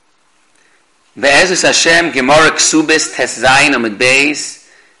Be'ezus Hashem, Gemara Kesubos, Tes Zayin Amud Beis,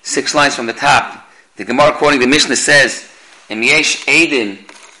 6 lines from the top. The Gemara quoting the Mishnah says, Em yesh eidin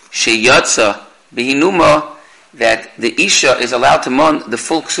sheyatza behinuma, that the Isha is allowed to mon the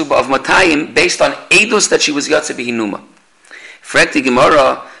full Ksuba of Matayim based on Eidus that she was Yatza behinuma. Frekti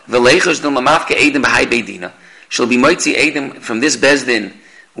Gemara, V'leichos dil mamafke eidin b'hai beidina. She'll be moitzi eidin from this bezdin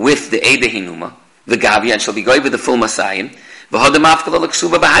with the Eide hinuma, the Gavia, and she'll be going with the full Masayim. But then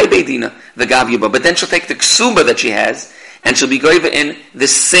she'll take the ksuba that she has, and she'll be goiva in the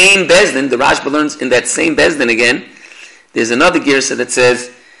same bezdin. The Rashba learns in that same bezdin again. There's another girsa that says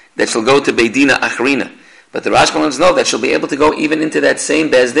that she'll go to Beidina Acharina. But the Rashba learns no, that she'll be able to go even into that same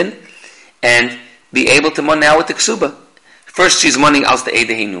bezdin and be able to mon now with the ksuba. First she's moning aus the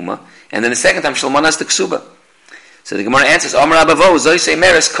Eide Hinuma, and then the second time she'll mon aus the ksuba. So the Gemara answers, Amar Abavo, Zoyse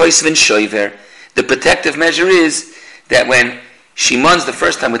Meres Koisvin Shoiver. The protective measure is that when she mons the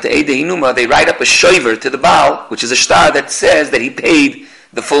first time with the Eide Hinuma, they write up a shoiver to the Baal, which is a star that says that he paid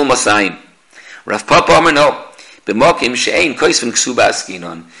the full Masayim. Rav Papa Amar no. B'mokim she'ein koisvin ksuba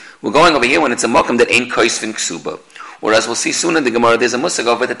askinon. We're going over here when it's a mokim that ain't koisvin ksuba. Or as we'll see soon in the Gemara, there's a musag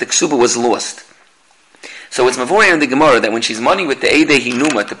over that the ksuba was lost. So it's mavoriya in the Gemara that when she's money with the Eide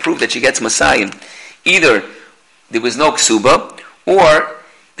Hinuma to prove that she gets Masayim, either there was no ksuba, or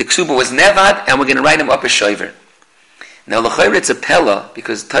the ksuba was nevad, and we're going to write him up a shoiver. Now, l'chayr it's a pella,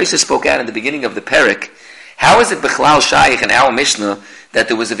 because Taisa spoke out in the beginning of the Perek. How is it b'chlal shaykh in our Mishnah that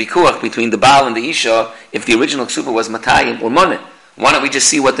there was a vikuach between the Baal and the Isha if the original ksuba was matayim or moneh? Why don't we just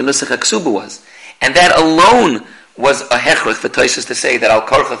see what the nusach ksuba was? And that alone was a hechrich for Taisa to say that al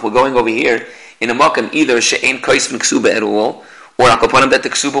karchach, we're going over here in a makam either she'ein koisvin ksuba at all, or akaponim that the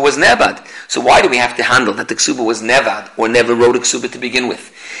ksuba was nevad. So why do we have to handle that the ksuba was nevad or never wrote a ksuba to begin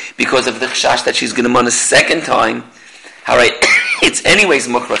with? Because of the chashash that she's going to mon a second time. Alright, it's anyways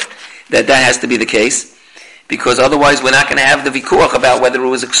mukhrach that has to be the case, because otherwise we're not going to have the vikuach about whether it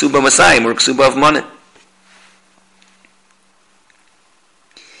was a ksuba masayim or a ksuba of money.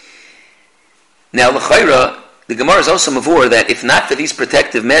 Now, l'chayra, the Gemara is also mavur that if not for these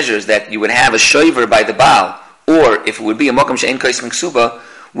protective measures that you would have a shoiver by the Baal, or if it would be a mokam she'en koisvin ksuba,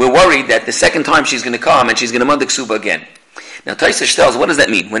 we're worried that the second time she's going to come and she's going to mond the ksuba again. Now Taisa tells, what does that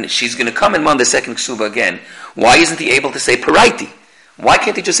mean? When she's going to come and mond the second ksuba again, why isn't he able to say paraiti? Why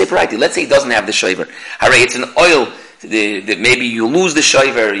can't he just say paraiti? Let's say he doesn't have the shoiver. Hooray, it's an oil that maybe you lose the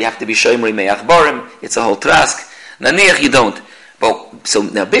shoiver, you have to be shoimri me'achbarim, it's a whole trask. Naniach you don't. But so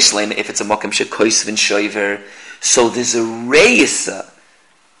now Bishleim, if it's a mokam shekoisvin shoiver, so there's a reisa.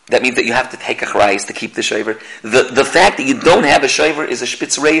 That means that you have to take a chrayis to keep the shoiver. The fact that you don't have a shoiver is a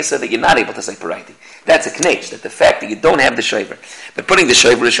spitz reisa that you're not able to say paraiti. That's a knech, that the fact that you don't have the shoiver. But putting the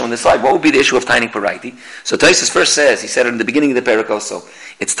shoiver issue on the side, what would be the issue of taining paraiti? So Taisus first says, he said it in the beginning of the parak also,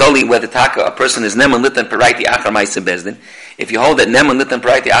 it's totally whether taka, a person is neman litan paraiti achar ma'aseh bezdin. If you hold that neman litan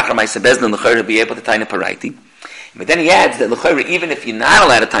paraiti achar ma'aseh bezdin, l'chayr will be able to tain a paraiti. But then he adds that l'chayr, even if you're not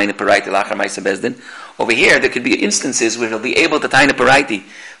allowed to tain a paraiti l'achar ma'aseh bezdin, over here there could be instances where he'll be able to tain a paraiti.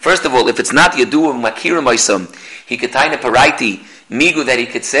 First of all, if it's not Yaduah Makira Maisam, he could tie a paraiti, migu that he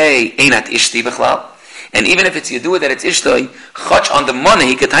could say, Einat Ishti B'chlal. And even if it's Yaduah that it's Ishtoi, Chach on the money,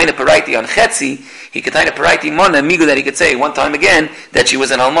 he could tie a paraiti on Chetzi, he could tie a paraiti mona, migu that he could say one time again that she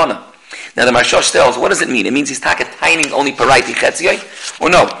was an almona. Now the Marshosh tells, what does it mean? It means he's tining only paraiti Chetzi, or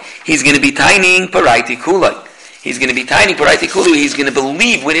no, he's going to be tining paraiti kulai. He's going to be tining paraiti kulai, he's going to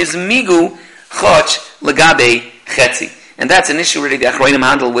believe with his migu, Chach Lagabe Chetzi. And that's an issue really the Achroinim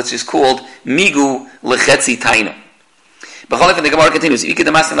handle, which is called Migu Lechetzi Taina. B'cholef, and the Gemara continues, there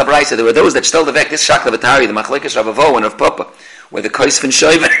were those that stole the vek, this Shakla V'tari, the Machlekes Ravavo and Rav Papa, where the Koisvin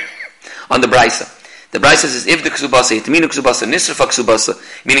Shoiver on the Braisa. The Braisa says, if the Kesubos, Yitminu Kesubos, Nisrafa Kesubos,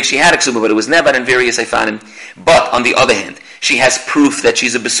 meaning she had a Kesuba, but it was never in various Eifanim. But on the other hand, she has proof that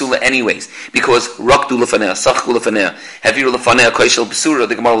she's a Besula anyways, because Rakdu Lefanea, Sachku Lefanea, Haviru Lefanea, Koishel Besura,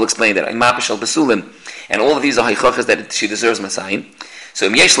 the Gemara will explain that, Imapishal Besulim. And all of these are haichachas that she deserves Masayim. So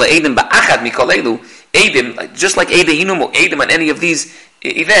im yesh la'edim ba'achad mikol elu, edim, just like Eide Hinum, edim on any of these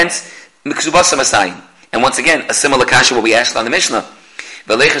events, Kesubos Masayim. And once again, a similar kasha what we asked on the Mishnah.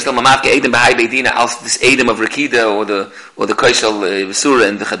 V'leichas del mamavke edim b'hai beidina, als this edim of Rakida, or the Koishel Surah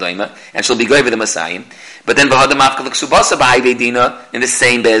and the Chadayma, and she'll be going with the Masayim. But then v'hadam mavke l'Kesubos b'hai beidina, in the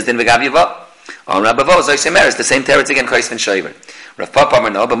same bezdin v'gav yavah. On Rabbavo, Zoy Semer, it's the same teretz again, Koisvin Shoiver. Rav Papa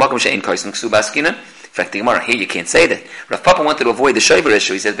Amar no, but Makom she'ein Koisvin Ksuba askinan. In fact, the Gemara, here you can't say that. Rav Papa wanted to avoid the shoiver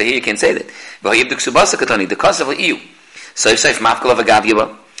issue. He says, but here you can't say that. But if the ksubasa katani, the cause of Iyun. So if mafkal of a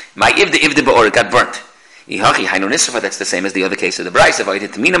gavyava, my if the ba'or got burnt. Ihachi hainu nisrafa, that's the same as the other case of the Bryce. If I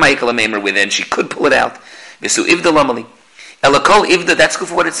did tamina ma'ikal amemer within, she could pull it out. Visu if the lamali. Elakol ivda, that's good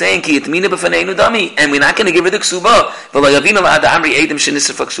for what it's saying. Ki itmina b'faneinu dami, and we're not going to give her the ksuba. V'lo yavinu la'ad amri edim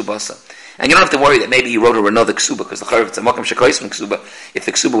shenisr fa ksubasa. And you don't have to worry that maybe he wrote her another ksuba, because the chayv, it's a makam shekois from ksuba. If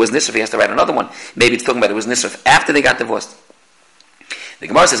the ksuba was nisrif, he has to write another one. Maybe it's talking about it was nisrif after they got divorced. The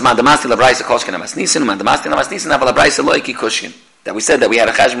Gemara says, "Man damasti labraisa koshkin amasnisin, man damasti lamasnisin aval labraisa loiki koshkin." That we said that we had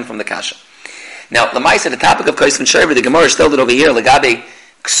a chashbon from the kasha. Now, lamaisa, the topic of kois and shaver, the Gemara stilled it over here, legabe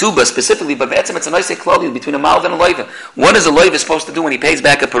ksuba specifically, but be'etzim it's a nice klali between a malva and a loiva. What is a loiva supposed to do when he pays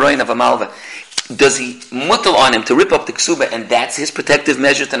back a paroin of a malva? Does he mutal on him to rip up the ksuba, and that's his protective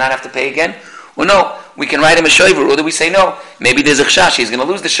measure to not have to pay again? Well, no, we can write him a shaver, or do we say no? Maybe there's a chashash, he's going to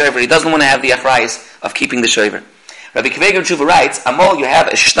lose the shaver, he doesn't want to have the achrayas of keeping the shaver. Rabbi Kveger Tshuva writes, Amol, you have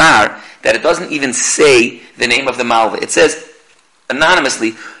a shtar that it doesn't even say the name of the malva. It says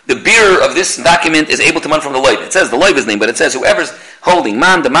anonymously, the bearer of this document is able to run from the loiva. It says the loiva's name, but it says whoever's holding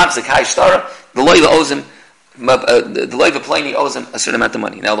man the machzik hai shtara, the loiva owes him, the loiva plainly owes him a certain amount of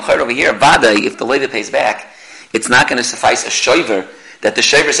money. Now the chayr over here, vadai, if the loiva pays back, it's not going to suffice a shoiver that the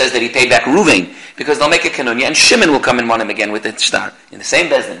shaver says that he paid back Ruvain, because they'll make a kanunya, and Shimon will come and run him again with the shtar in the same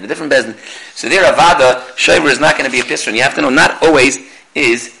bezdin, in a different bezdin. So there, avada shaver is not going to be a pisrin. You have to know, not always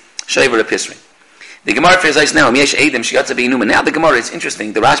is shaver a pisrin. The Gemara says now, Miesh Edem Shiatza Beinuma. Now the Gemara is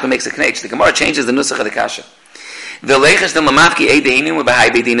interesting. The Rashba makes a connection. The Gemara changes the nusach of the kasha. V'leiches the mamafki edehinu b'hai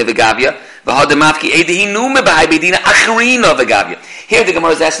bedina v'gavya v'had mamafki edehinu b'hai bedina achrina v'gavya. Here the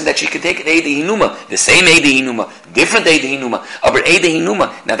Gemara is asking that she could take an edehinuma, the same edehinuma, different edehinuma, aber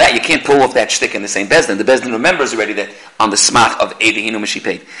edehinuma. Now that you can't pull off that shtick in the same bezdin. The bezdin remembers already that on the smach of edehinuma she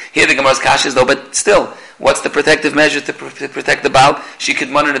paid. Here the Gemara's kasha is though, but still, what's the protective measure to protect the Baal? She could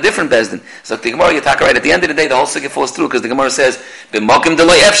run in a different bezdin. So the Gemara Yataka, right at the end of the day, the whole sugya falls through because the Gemara says, "B'mokim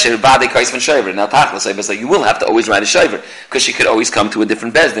delay efsher ba'dei kais van shaver." Now tachlis, so you will have to always write a shaver because she could always come to a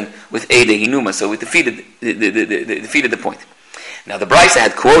different bezdin with edehinuma. So it defeated the point. Now the Brisa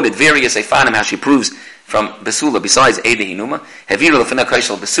had quoted various efanim how she proves from Besula besides edehinuma. Haviru lefana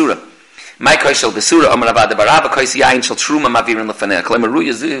kaishal besura. My kaishal besura amar avada baraba kais yain shal truma mavirin lefana. Klemaru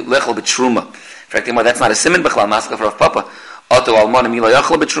yazu lechol betruma. In fact, that's not a siman b'chlal maska for Rav Papa. Otto almana mila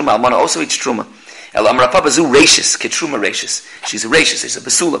yachla betruma. Almana also eats truma. El amar Rav Papa zu rachis ketruma rachis. She's a rachis. She's a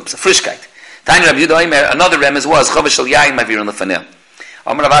besula. It's a frischkeit. Tanya Rabbi Yehuda Omer. Another remez was chavish shal yain mavirin lefana.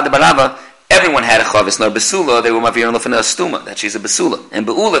 Amar avada baraba. Everyone had a chavis. Nor besula, they were mavirin lefana stuma. That she's a besula. And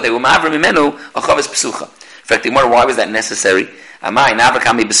beula, they were mavrim imenu a chavis besucha. In fact, why was that necessary? Amai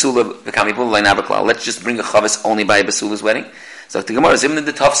navakami besula bekami bula navaklal. Let's just bring a chavis only by a besula's wedding. So the Gemara is even in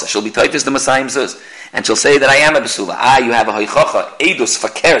the tafsa. She'll be typhus the Messiah zuz, and she'll say that I am a besula. You have a hoichacha edus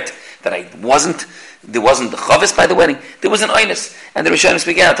fakert that there wasn't the chavis by the wedding. There was an oinus, and the Rishonim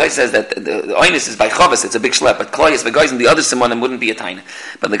speak out. He says that the oinus is by chavis. It's a big schlep. But kloyes, the guys in the other simonim wouldn't be a taina.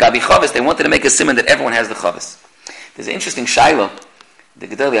 But the gabi chavis, they wanted to make a simon that everyone has the chavis. There's an interesting shaila. The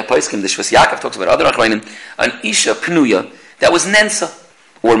Gedali Apoiskim, the Shvus Yaakov talks about other achronim. An isha pnuya that was nensa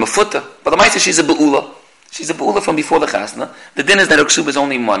or mafuta, but the Maisa she's a beula. She's a beula from before the chasna. The din is that her ksuba is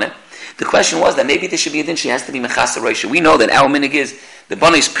only money. The question was that maybe there should be a din. She has to be mechasa roisha. We know that our minig is the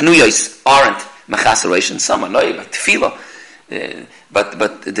banis pnuyos aren't mechasa roisha. Some are no, like tefillah, but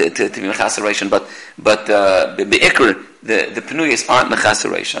to be mechasa roisha. But beikr the pnuyos aren't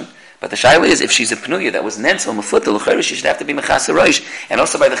mechasa roisha. But the shaila is, if she's a pnuya that was nenzel mafuta l'chayrish, she should have to be mechasa roish. And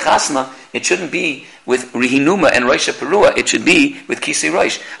also by the chasna, it shouldn't be with rihinuma and roisha perua. It should be with kisi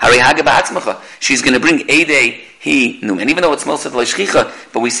roish. Hari haga ba'atzmacha. She's going to bring edei he num. And even though it's most of the l'shchicha,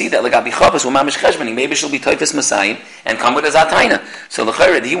 but we see that l'gabi chavas u'mamish cheshbani. Maybe she'll be toifas masayim and come with a zataina. So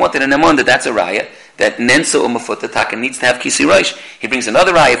l'chayrid, he wanted an amon that's a raya that nenzel u'mafuta taka needs to have kisi roish. He brings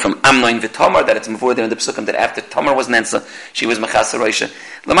another raya from Amnoin v'tomar that it's before there in the psukim that after Tomar was nenzel, she was mechasa roisha.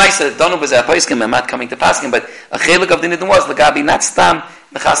 L'maisa donu b'zeh apoiskim. I'm not coming to paskim, but a chelik of the nidin was l'gabi not stam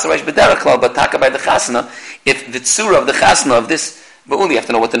mechasa roish b'dereklal, but taka by the chasna. If the tzura of the chasna of this be'uli, you have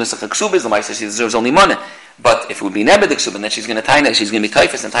to know what the nusach ksuba is. L'maisa she deserves only money. But if it would be nebed ksuba, then she's going to taina, she's going to be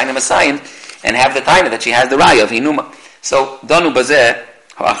typhus and taina masayim, and have the taina that she has the raya of hinuma. So donu b'zeh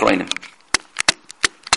ha'achroinim.